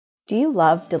Do you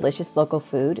love delicious local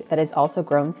food that is also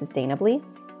grown sustainably?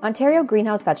 Ontario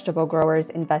greenhouse vegetable growers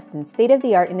invest in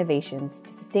state-of-the-art innovations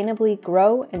to sustainably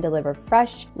grow and deliver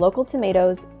fresh, local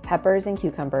tomatoes, peppers, and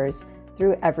cucumbers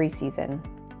through every season.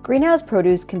 Greenhouse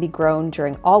produce can be grown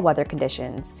during all weather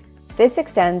conditions. This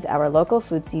extends our local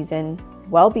food season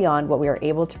well beyond what we are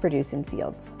able to produce in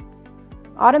fields.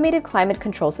 Automated climate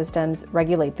control systems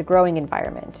regulate the growing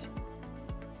environment.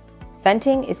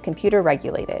 Venting is computer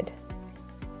regulated.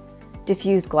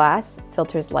 Diffused glass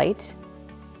filters light.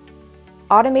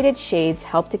 Automated shades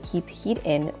help to keep heat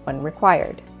in when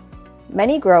required.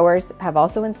 Many growers have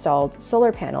also installed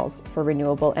solar panels for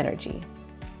renewable energy.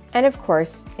 And of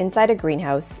course, inside a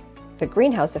greenhouse, the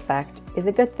greenhouse effect is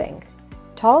a good thing.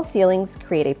 Tall ceilings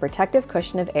create a protective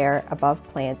cushion of air above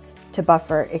plants to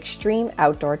buffer extreme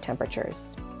outdoor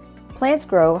temperatures. Plants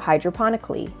grow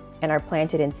hydroponically and are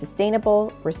planted in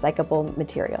sustainable, recyclable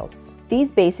materials.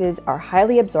 These bases are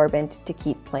highly absorbent to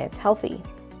keep plants healthy.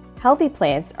 Healthy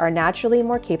plants are naturally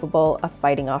more capable of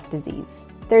fighting off disease.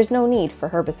 There's no need for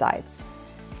herbicides.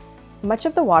 Much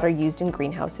of the water used in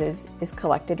greenhouses is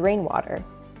collected rainwater.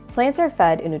 Plants are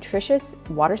fed a nutritious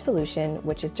water solution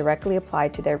which is directly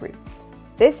applied to their roots.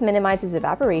 This minimizes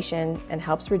evaporation and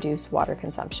helps reduce water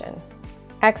consumption.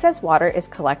 Excess water is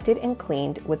collected and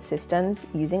cleaned with systems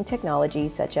using technology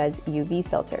such as UV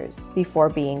filters before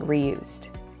being reused.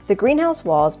 The greenhouse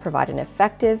walls provide an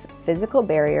effective physical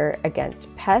barrier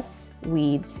against pests,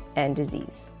 weeds, and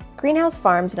disease. Greenhouse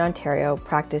farms in Ontario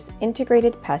practice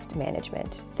integrated pest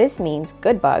management. This means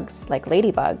good bugs, like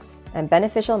ladybugs, and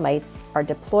beneficial mites are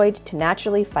deployed to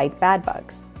naturally fight bad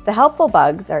bugs. The helpful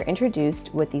bugs are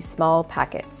introduced with these small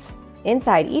packets.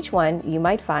 Inside each one, you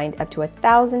might find up to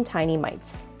 1,000 tiny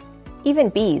mites. Even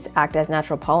bees act as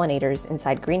natural pollinators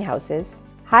inside greenhouses.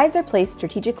 Hives are placed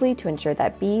strategically to ensure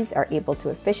that bees are able to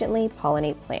efficiently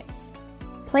pollinate plants.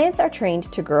 Plants are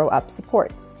trained to grow up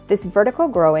supports. This vertical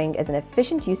growing is an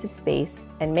efficient use of space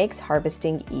and makes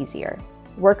harvesting easier.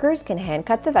 Workers can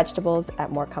hand-cut the vegetables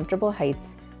at more comfortable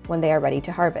heights when they are ready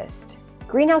to harvest.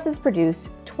 Greenhouses produce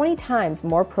 20 times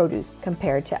more produce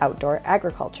compared to outdoor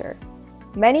agriculture.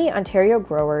 Many Ontario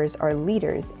growers are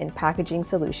leaders in packaging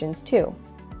solutions too.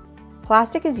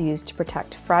 Plastic is used to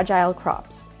protect fragile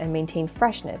crops and maintain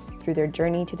freshness through their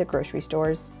journey to the grocery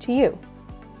stores to you.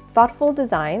 Thoughtful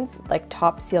designs like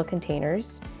top seal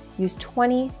containers use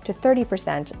 20 to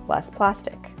 30% less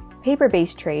plastic.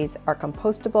 Paper-based trays are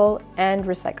compostable and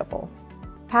recyclable.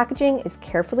 Packaging is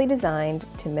carefully designed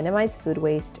to minimize food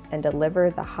waste and deliver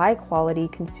the high quality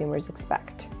consumers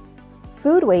expect.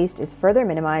 Food waste is further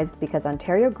minimized because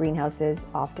Ontario greenhouses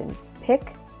often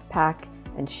pick, pack,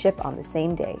 and ship on the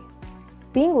same day.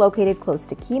 Being located close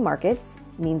to key markets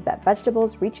means that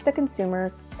vegetables reach the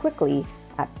consumer quickly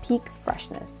at peak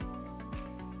freshness.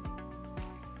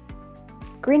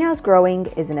 Greenhouse growing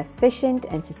is an efficient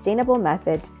and sustainable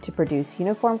method to produce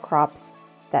uniform crops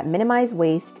that minimize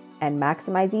waste and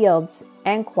maximize yields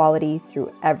and quality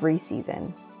through every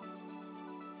season.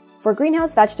 For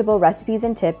greenhouse vegetable recipes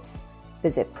and tips,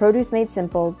 visit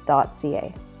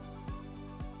producemadesimple.ca.